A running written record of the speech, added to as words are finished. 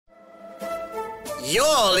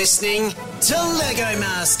You're listening to Lego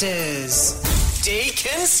Masters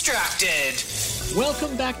Deconstructed.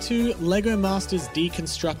 Welcome back to Lego Masters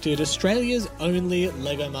Deconstructed, Australia's only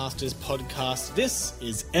Lego Masters podcast. This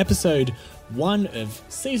is episode 1 of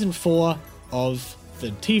season 4 of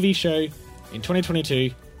the TV show in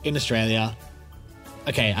 2022 in Australia.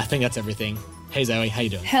 Okay, I think that's everything. Hey Zoe, how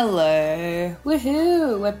you doing? Hello.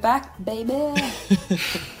 Woohoo, we're back, baby.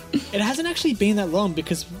 It hasn't actually been that long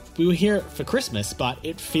because we were here for Christmas, but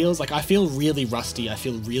it feels like I feel really rusty. I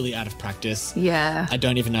feel really out of practice. Yeah. I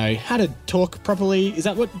don't even know how to talk properly. Is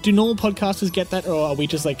that do normal podcasters get that, or are we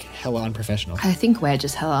just like hella unprofessional? I think we're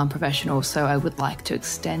just hella unprofessional, so I would like to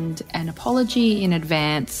extend an apology in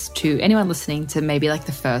advance to anyone listening to maybe like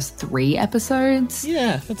the first 3 episodes.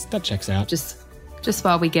 Yeah, that checks out. Just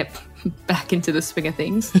while we get back into the swing of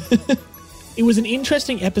things. It was an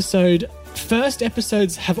interesting episode. First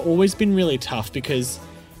episodes have always been really tough because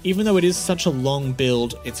even though it is such a long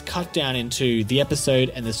build, it's cut down into the episode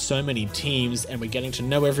and there's so many teams and we're getting to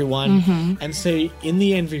know everyone. Mm-hmm. And so in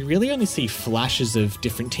the end, we really only see flashes of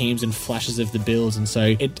different teams and flashes of the builds. And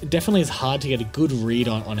so it definitely is hard to get a good read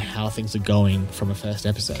on how things are going from a first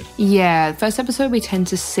episode. Yeah, first episode, we tend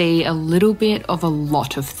to see a little bit of a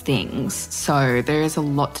lot of things. So there is a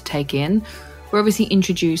lot to take in. We're obviously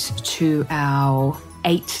introduced to our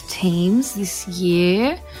 8 teams this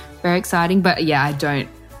year. Very exciting. But yeah, I don't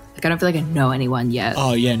feel like I know anyone yet.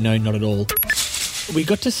 Oh yeah, no, not at all. We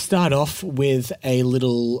got to start off with a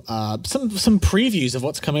little, some previews of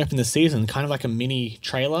what's coming up in the season, kind of like a mini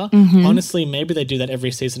trailer. Mm-hmm. Honestly, maybe they do that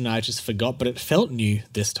every season and I just forgot, but it felt new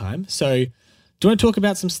this time. So do you want to talk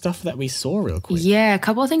about some stuff that we saw real quick? Yeah, a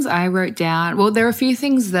couple of things I wrote down. Well, there are a few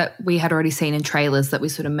things that we had already seen in trailers that we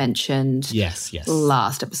sort of mentioned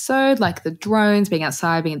last episode, like the drones, being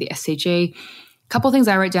outside, being at the SCG. A couple of things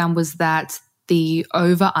I wrote down was that the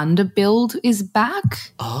over-under build is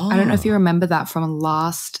back. Oh. I don't know if you remember that from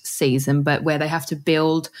last season, but where they have to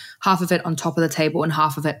build half of it on top of the table and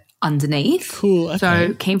half of it underneath. Cool, okay.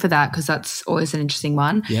 So keen for that because that's always an interesting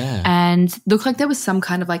one. Yeah. And looked like there was some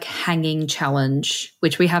kind of like hanging challenge,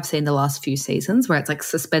 which we have seen the last few seasons where it's like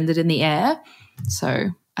suspended in the air.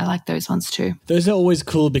 So I like those ones too. Those are always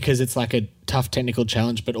cool because it's like a tough technical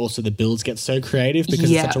challenge, but also the builds get so creative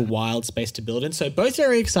because it's such a wild space to build in. So both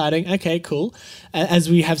very exciting. Okay, cool. As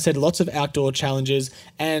we have said, lots of outdoor challenges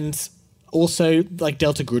and also like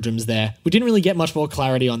Delta Goodrum's there. We didn't really get much more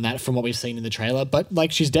clarity on that from what we've seen in the trailer, but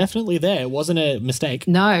like she's definitely there. It wasn't a mistake.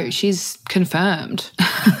 No, she's confirmed.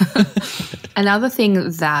 Another thing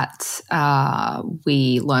that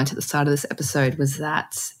we learned at the start of this episode was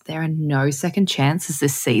that there are no second chances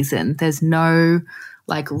this season. There's no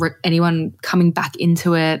like anyone coming back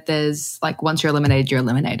into it. There's like once you're eliminated, you're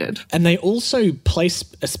eliminated. And they also place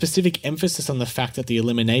a specific emphasis on the fact that the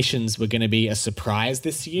eliminations were going to be a surprise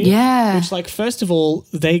this year. Yeah. Which like, first of all,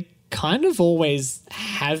 they kind of always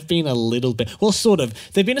have been a little bit, well, sort of.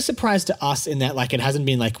 They've been a surprise to us in that like it hasn't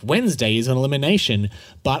been like Wednesday is an elimination,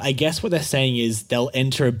 but I guess what they're saying is they'll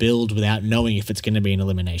enter a build without knowing if it's going to be an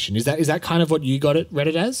elimination. Is that kind of what you read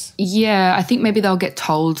it as? Yeah, I think maybe they'll get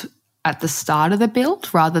told at the start of the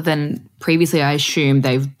build rather than previously. I assume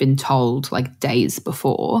they've been told like days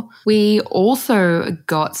before. We also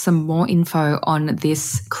got some more info on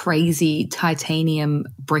this crazy titanium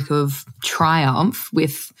brick of triumph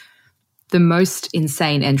with the most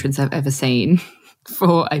insane entrance I've ever seen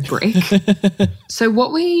for a brick. So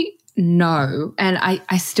what we know, and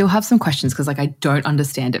I still have some questions because like I don't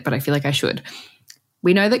understand it, but I feel like I should.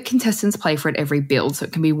 We know that contestants play for it every build, so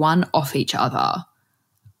it can be one off each other,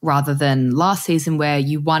 rather than last season where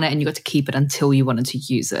you won it and you got to keep it until you wanted to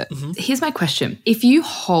use it. Mm-hmm. Here's my question. If you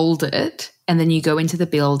hold it and then you go into the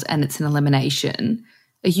build and it's an elimination,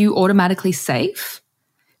 are you automatically safe?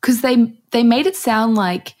 Because they made it sound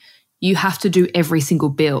like you have to do every single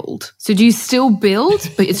build. So do you still build,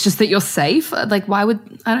 but it's just that you're safe? Like, I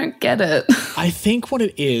don't get it. I think what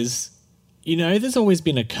it is, there's always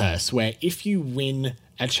been a curse where if you win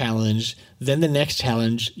a challenge, then the next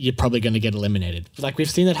challenge, you're probably going to get eliminated. Like we've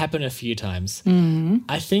seen that happen a few times. Mm-hmm.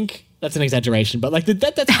 I think that's an exaggeration, but like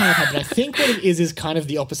that's kind of happened. I think what it is kind of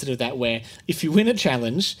the opposite of that, where if you win a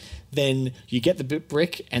challenge, then you get the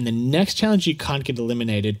brick and the next challenge you can't get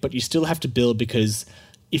eliminated, but you still have to build because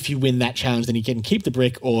if you win that challenge, then you can keep the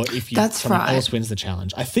brick, or if someone else wins the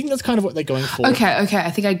challenge. I think that's kind of what they're going for. Okay, I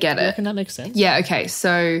think I get it. Can that make sense? Yeah, okay.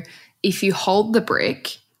 So if you hold the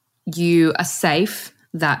brick, you are safe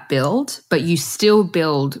that build, but you still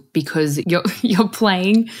build because you're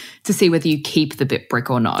playing to see whether you keep the bit brick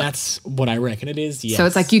or not. That's what I reckon it is, yes. So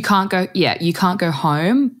it's like you can't go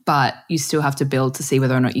home, but you still have to build to see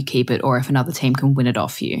whether or not you keep it or if another team can win it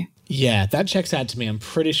off you. Yeah, that checks out to me. I'm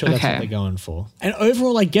pretty sure that's Okay. what they're going for. And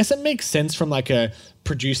overall, I guess it makes sense from like a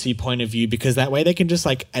producer point of view because that way they can just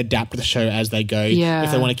like adapt the show as they go. Yeah.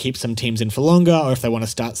 If they want to keep some teams in for longer or if they want to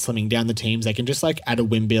start slimming down the teams, they can just like at a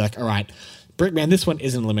whim be like, all right, Brickman, this one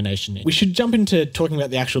is an elimination. We should jump into talking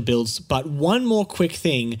about the actual builds, but one more quick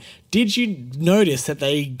thing. Did you notice that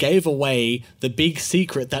they gave away the big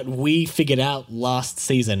secret that we figured out last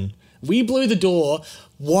season? We blew the door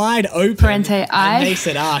wide open Parente, and they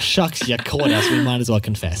said, shucks, you caught us. We might as well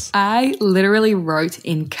confess. I literally wrote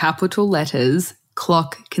in capital letters,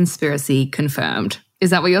 clock conspiracy confirmed. Is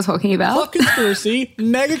that what you're talking about? Clock conspiracy,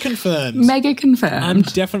 mega confirmed. Mega confirmed. I'm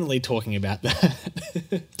definitely talking about that.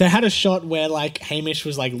 They had a shot where like Hamish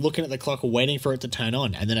was like looking at the clock waiting for it to turn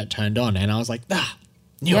on and then it turned on and I was like,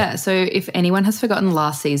 knew Yeah, it. so if anyone has forgotten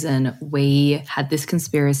last season, we had this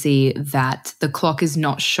conspiracy that the clock is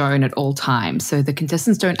not shown at all times. So the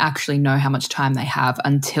contestants don't actually know how much time they have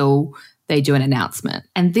until they do an announcement.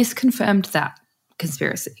 And this confirmed that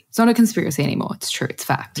conspiracy. It's not a conspiracy anymore. It's true. It's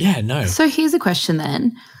fact. Yeah, no. So here's a question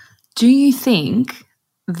then. Do you think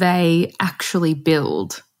they actually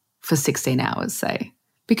build for 16 hours, say?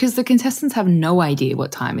 Because the contestants have no idea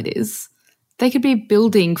what time it is. They could be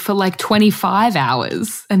building for like 25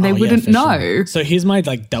 hours and they wouldn't for know. Sure. So here's my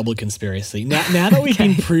like double conspiracy. Now that we've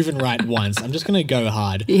been proven right once, I'm just going to go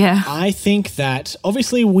hard. Yeah. I think that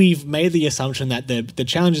obviously we've made the assumption that the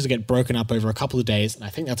challenges get broken up over a couple of days, and I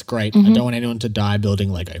think that's great. I don't want anyone to die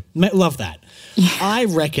building Lego. Love that. Yeah. I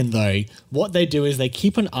reckon though, what they do is they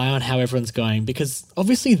keep an eye on how everyone's going because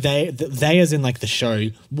obviously they as in like the show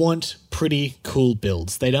want pretty cool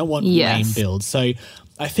builds. They don't want lame builds. So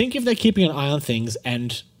I think if they're keeping an eye on things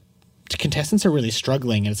and contestants are really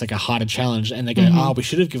struggling and it's like a harder challenge and they go, we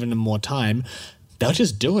should have given them more time, they'll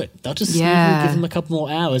just do it. They'll just give them a couple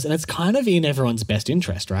more hours and it's kind of in everyone's best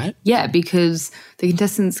interest, right? Yeah, because the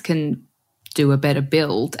contestants can do a better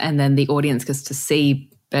build and then the audience gets to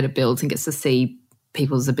see better builds and gets to see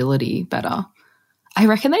people's ability better. I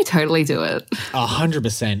reckon they totally do it.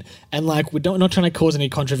 100%. And like, we're not trying to cause any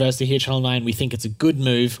controversy here, Channel 9. We think it's a good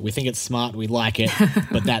move. We think it's smart. We like it.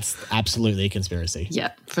 But that's absolutely a conspiracy.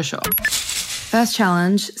 Yeah, for sure. First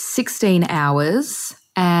challenge, 16 hours.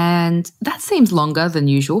 And that seems longer than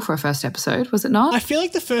usual for a first episode, was it not? I feel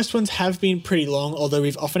like the first ones have been pretty long, although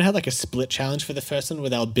we've often had like a split challenge for the first one where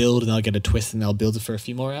they'll build and they'll get a twist and they'll build it for a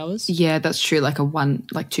few more hours. Yeah, that's true. Like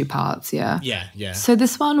two parts, yeah. Yeah. So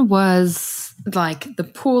this one was like the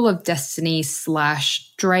pool of destiny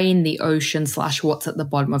 / drain the ocean / what's at the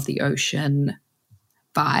bottom of the ocean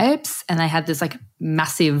vibes. And they had this like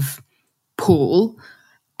massive pool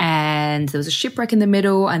and there was a shipwreck in the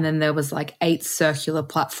middle and then there was like 8 circular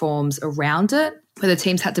platforms around it where the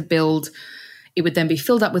teams had to build. It would then be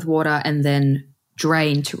filled up with water and then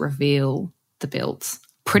drained to reveal the builds.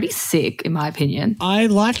 Pretty sick, in my opinion. I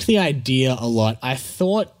liked the idea a lot. I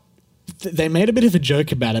thought they made a bit of a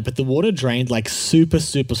joke about it, but the water drained like super,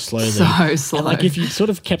 super slowly. So slow. And like if you sort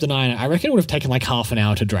of kept an eye on it, I reckon it would have taken like half an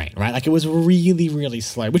hour to drain, right? Like it was really, really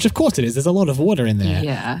slow, which of course it is. There's a lot of water in there.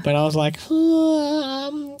 Yeah. But I was like,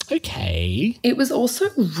 okay. It was also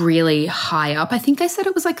really high up. I think they said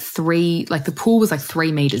it was like the pool was like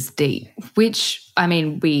 3 meters deep, which I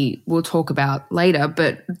mean, we will talk about later,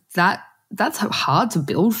 but that's hard to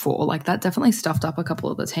build for. Like that definitely stuffed up a couple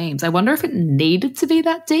of the teams. I wonder if it needed to be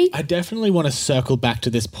that deep. I definitely want to circle back to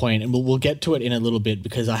this point and we'll get to it in a little bit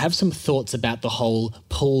because I have some thoughts about the whole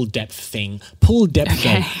pool depth thing. Pool depth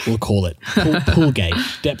gate, we'll call it. Pool gate,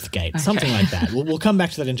 depth gate, something like that. We'll come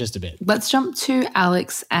back to that in just a bit. Let's jump to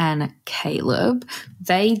Alex and Caleb.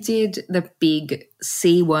 They did the big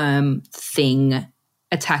sea worm thing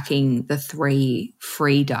attacking the 3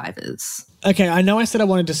 free divers. Okay, I know I said I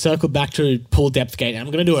wanted to circle back to pool depth gate, and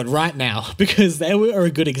I'm going to do it right now because they were a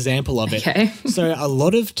good example of it. Okay. So a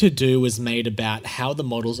lot of to-do was made about how the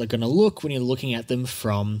models are going to look when you're looking at them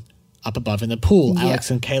from up above in the pool. Yeah. Alex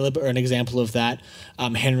and Caleb are an example of that.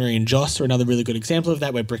 Henry and Joss are another really good example of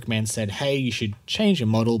that, where Brickman said, hey, you should change your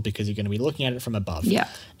model because you're going to be looking at it from above. Yeah.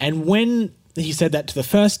 And when he said that to the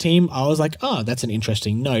first team, I was like, oh, that's an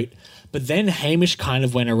interesting note. But then Hamish kind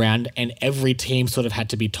of went around and every team sort of had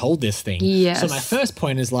to be told this thing. Yes. So my first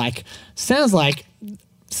point is like, sounds like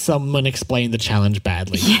someone explained the challenge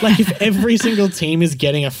badly. Yeah. Like if every single team is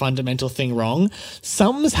getting a fundamental thing wrong,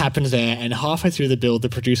 something's happened there and halfway through the build, the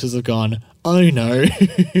producers have gone, oh no.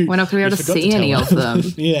 We're not going to be able to see any of them.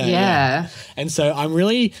 Yeah. And so I'm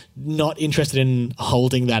really not interested in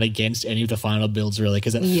holding that against any of the final builds, really,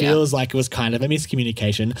 because it feels like it was kind of a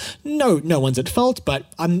miscommunication. No one's at fault, but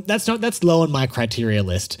that's low on my criteria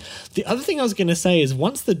list. The other thing I was going to say is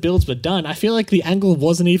once the builds were done, I feel like the angle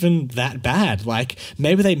wasn't even that bad. Like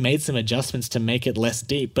maybe they made some adjustments to make it less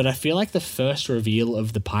deep, but I feel like the first reveal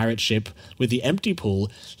of the pirate ship with the empty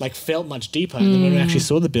pool like felt much deeper. And then when we actually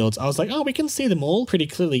saw the builds, I was like, oh, we can see them all pretty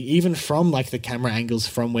clearly, even from like the camera angles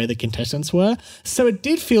from where the contestants were. So it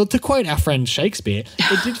did feel, to quote our friend Shakespeare,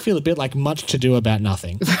 it did feel a bit like much to do about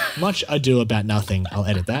nothing. Much ado about nothing. I'll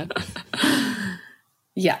edit that.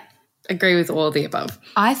 Yeah, agree with all of the above.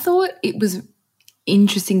 I thought it was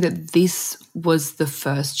interesting that this was the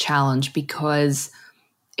first challenge because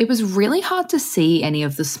it was really hard to see any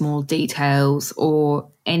of the small details or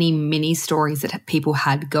any mini stories that people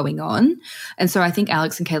had going on. And so I think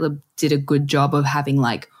Alex and Caleb did a good job of having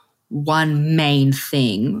like one main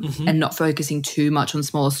thing and not focusing too much on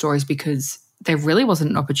smaller stories because there really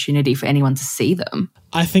wasn't an opportunity for anyone to see them.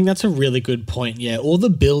 I think that's a really good point, yeah. All the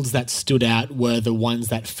builds that stood out were the ones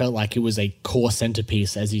that felt like it was a core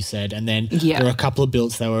centerpiece, as you said, and then there were a couple of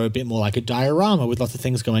builds that were a bit more like a diorama with lots of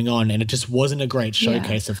things going on, and it just wasn't a great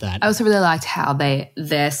showcase of that. I also really liked how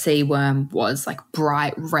their sea worm was like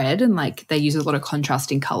bright red and like they use a lot of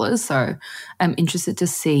contrasting colours, so I'm interested to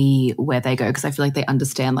see where they go because I feel like they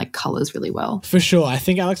understand like colours really well. For sure. I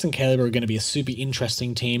think Alex and Caleb are going to be a super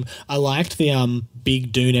interesting team. I liked the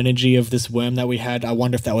big dune energy of this worm that we had. I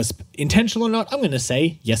wonder if that was intentional or not. I'm going to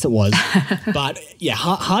say yes, it was. But yeah,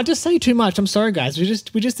 hard to say too much. I'm sorry, guys. We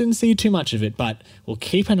just didn't see too much of it, but we'll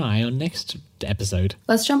keep an eye on next episode.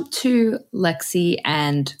 Let's jump to Lexi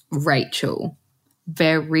and Rachel.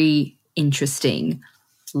 Very interesting.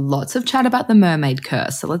 Lots of chat about the mermaid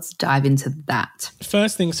curse, so let's dive into that.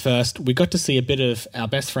 First things first, we got to see a bit of our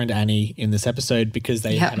best friend Annie in this episode because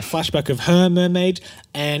they had a flashback of her mermaid,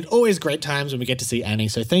 and always great times when we get to see Annie.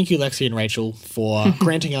 So thank you, Lexi and Rachel, for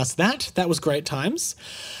granting us that. That was great times.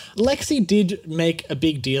 Lexi did make a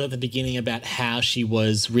big deal at the beginning about how she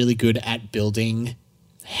was really good at building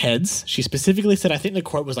heads. She specifically said, I think the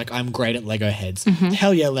quote was like, I'm great at Lego heads.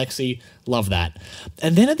 Hell yeah, Lexi. Love that.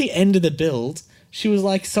 And then at the end of the build, she was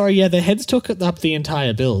like, sorry, yeah, the heads took up the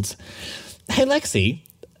entire build. Hey, Lexi,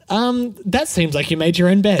 that seems like you made your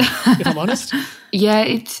own bed, if I'm honest. Yeah,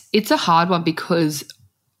 it's a hard one because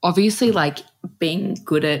obviously like being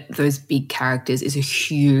good at those big characters is a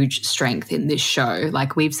huge strength in this show.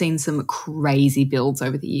 Like we've seen some crazy builds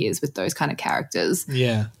over the years with those kind of characters.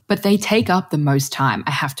 Yeah. But they take up the most time,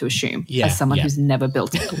 I have to assume, as someone who's never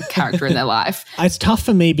built a character in their life. It's tough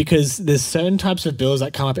for me because there's certain types of builds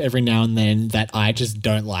that come up every now and then that I just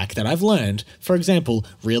don't like, that I've learned. For example,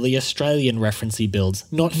 really Australian referencey builds,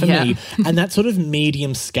 not for me. And that sort of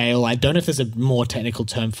medium scale, I don't know if there's a more technical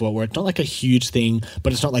term for it, where it's not like a huge thing,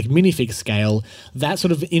 but it's not like minifig scale. That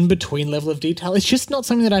sort of in-between level of detail, it's just not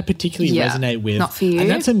something that I particularly resonate with. Not for you. And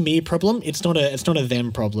that's a me problem. It's not a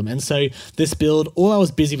them problem. And so this build, all I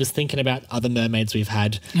was busy was thinking about other mermaids we've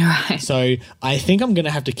had. Right. So I think I'm going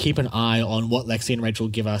to have to keep an eye on what Lexi and Rachel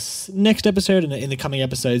give us next episode and in the coming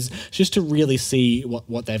episodes, just to really see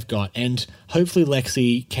what they've got. And hopefully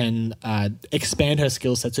Lexi can expand her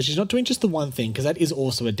skill set so she's not doing just the one thing, because that is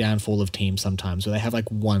also a downfall of teams sometimes where they have like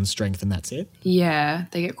one strength and that's it. Yeah,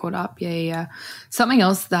 they get caught up. Yeah. Something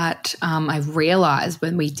else that I realised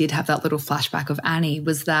when we did have that little flashback of Annie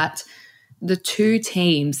was that the two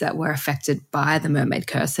teams that were affected by the mermaid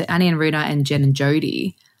curse, so Annie and Runa and Jen and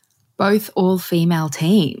Jodie, both all-female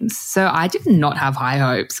teams. So I did not have high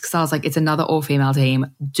hopes because I was like, it's another all-female team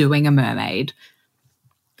doing a mermaid.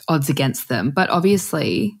 Odds against them. But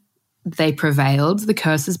obviously they prevailed. The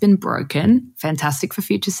curse has been broken. Fantastic for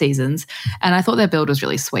future seasons. And I thought their build was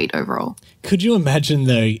really sweet overall. Could you imagine,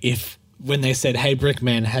 though, if when they said, hey,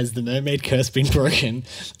 Brickman, has the mermaid curse been broken?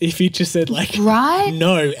 If he just said, like,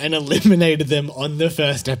 no, and eliminated them on the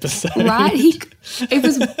first episode. Right? It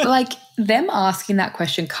was like them asking that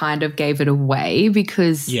question kind of gave it away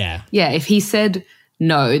because, if he said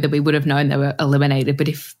no, then we would have known they were eliminated.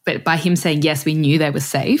 But by him saying yes, we knew they were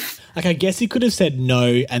safe. Like, I guess he could have said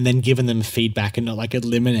no and then given them feedback and not, like,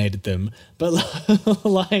 eliminated them. But,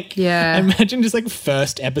 like, imagine just, like,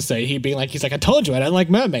 first episode, he'd be like, he's like, I told you I don't like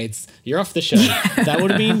mermaids. You're off the show. That would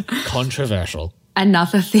have been controversial.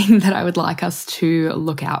 Another thing that I would like us to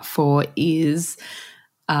look out for is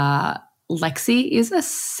Lexi is a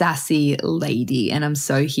sassy lady, and I'm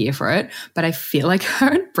so here for it. But I feel like her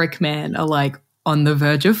and Brickman are, like, on the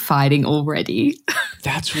verge of fighting already.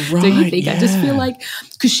 That's right. Don't you think? Yeah. I just feel like,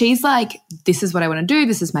 because she's like, this is what I want to do.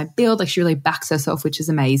 This is my build. Like, she really backs herself, which is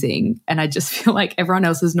amazing. And I just feel like everyone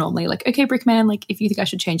else is normally like, okay, Brickman, like, if you think I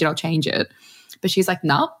should change it, I'll change it. But she's like,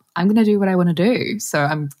 no, I'm going to do what I want to do. So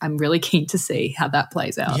I'm really keen to see how that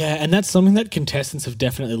plays out. Yeah, and that's something that contestants have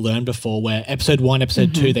definitely learned before, where episode 1,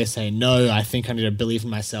 episode 2, they say, no, I think I need to believe in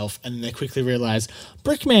myself. And then they quickly realize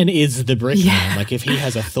Brickman is the Brickman. Yeah. Like, if he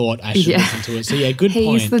has a thought, I should listen to it. So, yeah, good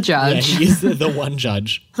point. He's the judge. Yeah, he is the one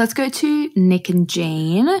judge. Let's go to Nick and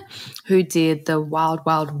Jean, who did the Wild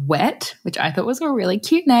Wild Wet, which I thought was a really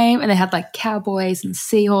cute name. And they had like cowboys and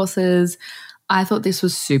seahorses. I thought this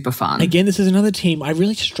was super fun. Again, this is another team. I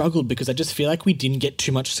really struggled because I just feel like we didn't get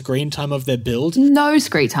too much screen time of their build. No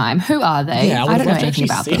screen time. Who are they? Yeah, I don't know anything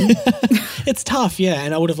about them. It's tough, yeah,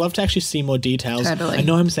 and I would have loved to actually see more details. Totally. I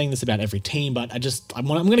know I'm saying this about every team, but I'm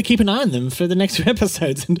going to keep an eye on them for the next few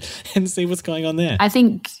episodes and see what's going on there. I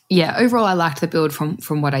think, yeah, overall I liked the build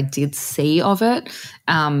from what I did see of it.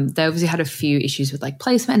 They obviously had a few issues with like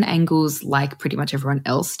placement and angles like pretty much everyone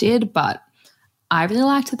else did, but I really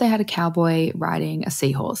liked that they had a cowboy riding a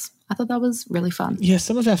seahorse. I thought that was really fun. Yeah,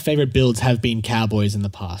 some of our favourite builds have been cowboys in the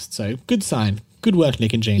past, so good sign. Good work,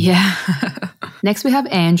 Nick and Jean. Yeah. Next we have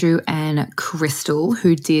Andrew and Crystal,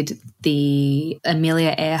 who did the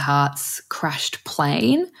Amelia Earhart's crashed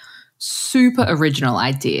plane. Super original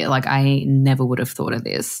idea. Like, I never would have thought of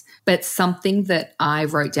this. But something that I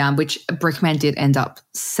wrote down, which Brickman did end up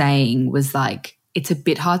saying, was like, it's a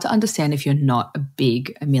bit hard to understand if you're not a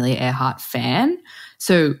big Amelia Earhart fan.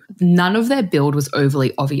 So none of their build was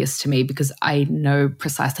overly obvious to me because I know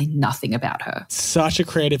precisely nothing about her. Such a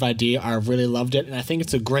creative idea. I really loved it. And I think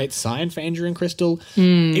it's a great sign for Andrew and Crystal.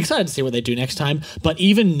 Excited to see what they do next time. But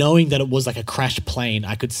even knowing that it was like a crashed plane,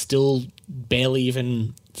 I could still barely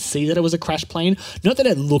even see that it was a crashed plane. Not that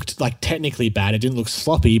it looked like technically bad. It didn't look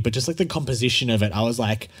sloppy, but just like the composition of it, I was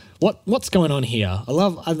like, what's going on here? I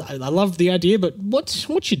love the idea, but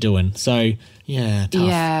what you doing? So yeah, tough.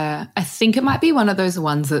 Yeah, I think it might be one of those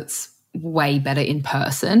ones that's way better in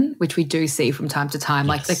person, which we do see from time to time.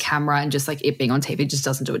 Like the camera and just like it being on TV just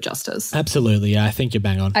doesn't do it justice. Absolutely, yeah, I think you're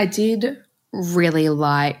bang on. I did really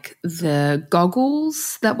like the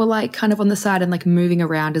goggles that were like kind of on the side and like moving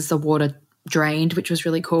around as the water drained, which was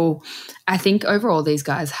really cool. I think overall these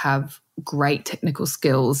guys have great technical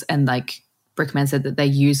skills, and like Brickman said that they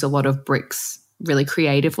use a lot of bricks really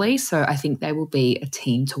creatively, so I think they will be a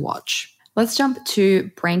team to watch. Let's jump to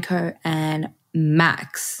Branko and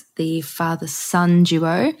Max, the father-son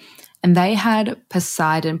duo, and they had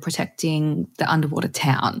Poseidon protecting the underwater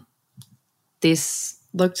town. This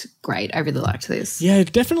looked great. I really liked this. Yeah,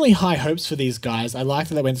 definitely high hopes for these guys. I liked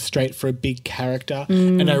that they went straight for a big character,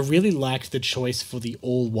 and I really liked the choice for the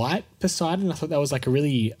all-white Poseidon. I thought that was like a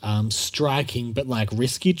really striking but like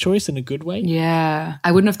risky choice in a good way. Yeah.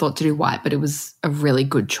 I wouldn't have thought to do white, but it was a really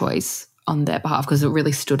good choice on their behalf because it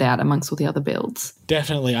really stood out amongst all the other builds.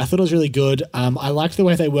 Definitely. I thought it was really good. I liked the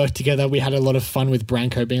way they worked together. We had a lot of fun with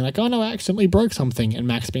Branko being like, oh no, I accidentally broke something. And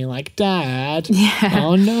Max being like, Dad,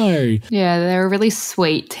 oh no. Yeah, they're a really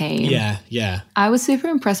sweet team. Yeah. I was super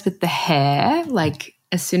impressed with the hair. Like,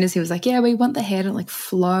 as soon as he was like, yeah, we want the hair to like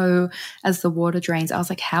flow as the water drains, I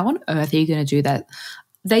was like, how on earth are you going to do that?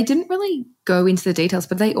 They didn't really go into the details,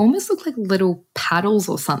 but they almost looked like little paddles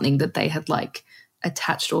or something that they had like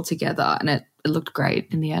attached all together, and it looked great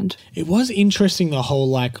in the end. It was interesting, the whole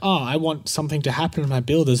like, oh, I want something to happen in my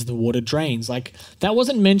build as the water drains. Like, that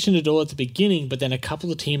wasn't mentioned at all at the beginning, but then a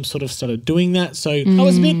couple of teams sort of started doing that. So I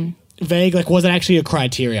was a bit vague. Like, was it actually a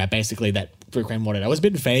criteria, basically, that Brickman wanted? I was a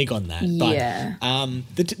bit vague on that. Yeah.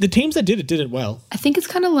 But the teams that did it well. I think it's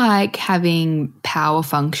kind of like having power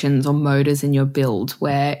functions or motors in your build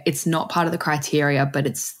where it's not part of the criteria, but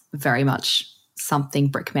it's very much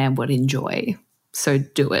something Brickman would enjoy. So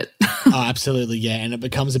do it. Oh, absolutely, yeah. And it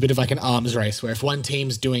becomes a bit of like an arms race where if one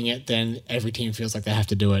team's doing it, then every team feels like they have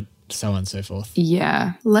to do it, so on and so forth.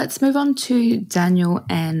 Yeah. Let's move on to Daniel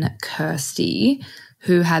and Kirsty,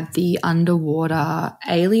 who had the underwater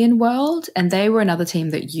alien world, and they were another team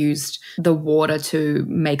that used the water to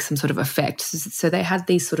make some sort of effect. So they had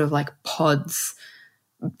these sort of like pods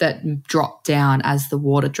that dropped down as the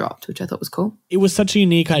water dropped, which I thought was cool. It was such a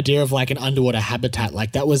unique idea of like an underwater habitat.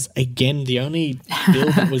 Like, that was, again, the only build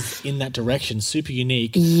that was in that direction. Super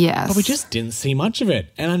unique. Yes. But we just didn't see much of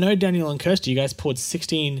it. And I know Daniel and Kirsty, you guys poured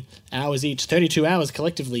 16 hours each, 32 hours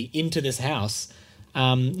collectively into this house.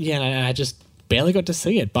 And I just barely got to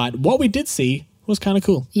see it. But what we did see was kind of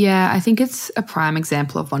cool. Yeah, I think it's a prime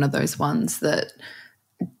example of one of those ones that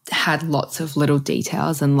had lots of little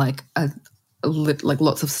details and like a like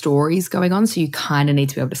lots of stories going on, so you kind of need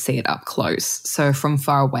to be able to see it up close. So from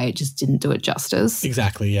far away, it just didn't do it justice.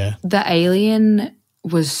 Exactly, yeah. The alien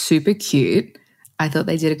was super cute. I thought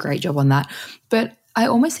they did a great job on that. But I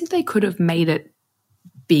almost think they could have made it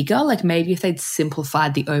bigger. Like maybe if they'd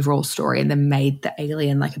simplified the overall story and then made the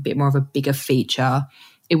alien like a bit more of a bigger feature,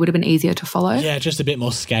 it would have been easier to follow. Yeah, just a bit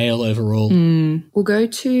more scale overall. We'll go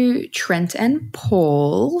to Trent and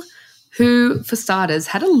Paul, who, for starters,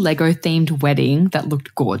 had a Lego-themed wedding that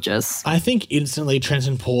looked gorgeous. I think instantly Trent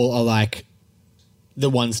and Paul are like the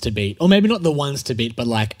ones to beat. Or maybe not the ones to beat, but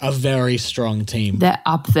like a very strong team. They're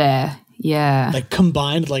up there, yeah. Like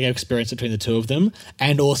combined Lego experience between the two of them,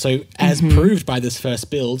 and also, as proved by this first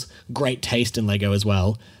build, great taste in Lego as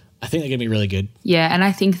well. I think they're going to be really good. Yeah, and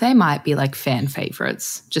I think they might be like fan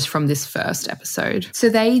favourites just from this first episode. So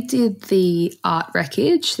they did the art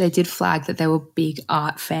wreckage. They did flag that they were big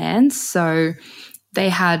art fans. So they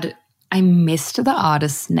had, I missed the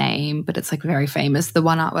artist's name, but it's like very famous. The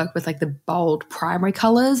one artwork with like the bold primary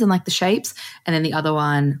colours and like the shapes, and then the other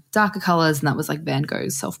one, darker colours, and that was like Van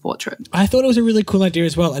Gogh's self-portrait. I thought it was a really cool idea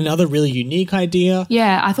as well. Another really unique idea.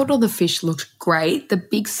 Yeah, I thought all the fish looked great. The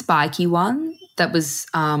big spiky one that was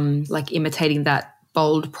like imitating that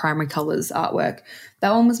bold primary colours artwork,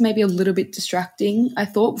 that one was maybe a little bit distracting, I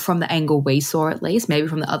thought, from the angle we saw at least. Maybe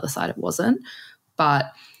from the other side it wasn't. But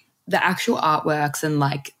the actual artworks and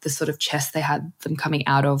like the sort of chest they had them coming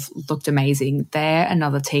out of looked amazing. They're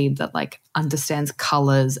another team that like understands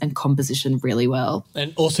colours and composition really well.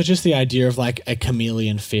 And also just the idea of like a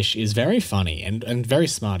chameleon fish is very funny and very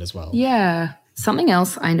smart as well. Yeah. Something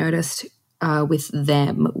else I noticed with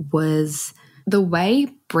them was the way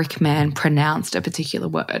Brickman pronounced a particular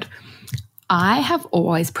word. I have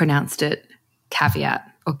always pronounced it caveat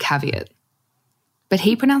or caveat, but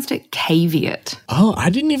he pronounced it caveat. Oh,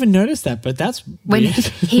 I didn't even notice that, but that's when weird.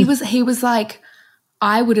 he was like,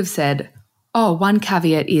 I would have said, oh, one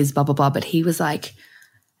caveat is blah, blah, blah, but he was like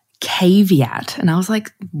caveat. And I was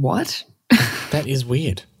like, what? That is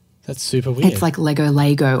weird. That's super weird. It's like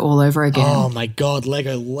Lego all over again. Oh my God,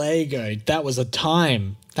 Lego. That was a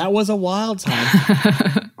time. That was a wild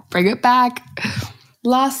time. Bring it back.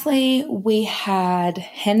 Lastly, we had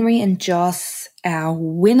Henry and Joss, our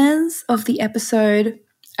winners of the episode.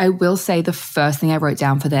 I will say the first thing I wrote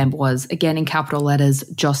down for them was, again in capital letters,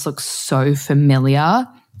 Joss looks so familiar.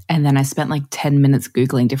 And then I spent like 10 minutes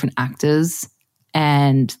Googling different actors.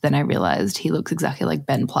 And then I realised he looks exactly like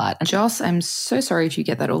Ben Platt. Joss, I'm so sorry if you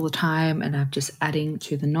get that all the time and I'm just adding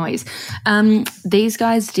to the noise. These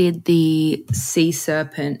guys did the sea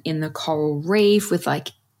serpent in the coral reef with like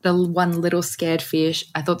the one little scared fish.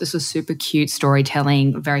 I thought this was super cute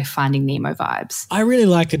storytelling, very Finding Nemo vibes. I really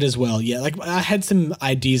liked it as well, yeah. Like I had some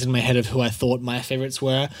ideas in my head of who I thought my favourites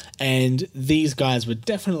were, and these guys were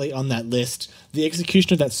definitely on that list. The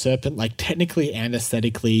execution of that serpent, like technically and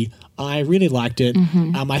aesthetically, I really liked it.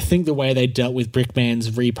 I think the way they dealt with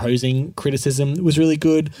Brickman's reposing criticism was really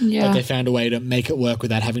good. Yeah. Like they found a way to make it work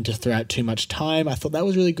without having to throw out too much time. I thought that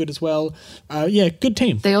was really good as well. Yeah, good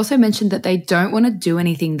team. They also mentioned that they don't want to do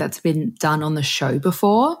anything that's been done on the show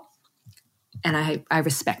before. And I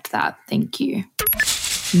respect that. Thank you.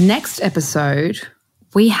 Next episode,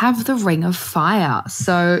 we have the Ring of Fire.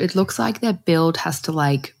 So it looks like their build has to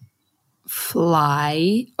like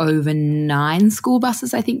fly over 9 school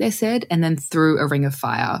buses, I think they said, and then through a ring of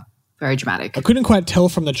fire. Very dramatic. I couldn't quite tell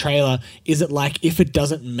from the trailer. Is it like if it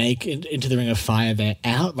doesn't make it into the Ring of Fire, they're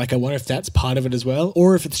out? Like I wonder if that's part of it as well.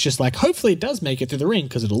 Or if it's just like, hopefully it does make it through the ring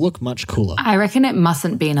because it'll look much cooler. I reckon it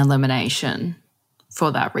mustn't be an elimination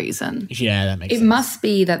for that reason. Yeah, that makes sense. It must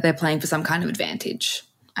be that they're playing for some kind of advantage,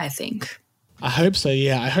 I think. I hope so,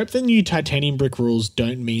 yeah. I hope the new titanium brick rules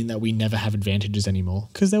don't mean that we never have advantages anymore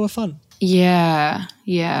because they were fun. Yeah.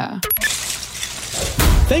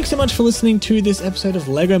 Thanks so much for listening to this episode of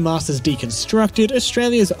LEGO Masters Deconstructed,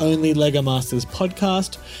 Australia's only LEGO Masters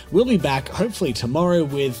podcast. We'll be back hopefully tomorrow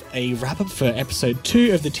with a wrap-up for episode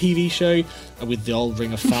 2 of the TV show with the old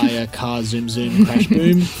Ring of Fire, car zoom zoom, crash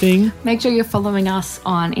boom thing. Make sure you're following us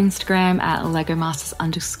on Instagram at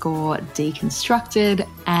LEGOMasters_deconstructed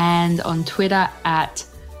and on Twitter at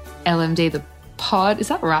LMD the pod. Is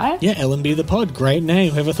that right? Yeah, LMB the pod. Great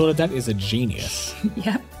name. Whoever thought of that is a genius.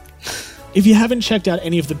 Yep. If you haven't checked out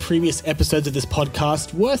any of the previous episodes of this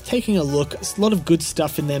podcast, worth taking a look. There's a lot of good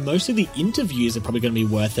stuff in there. Most of the interviews are probably going to be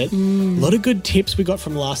worth it. A lot of good tips we got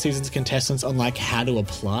from last season's contestants on like how to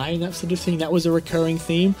apply and that sort of thing. That was a recurring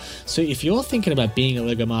theme. So if you're thinking about being a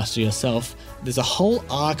LEGO Master yourself, there's a whole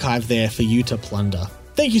archive there for you to plunder.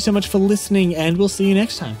 Thank you so much for listening, and we'll see you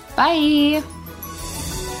next time. Bye.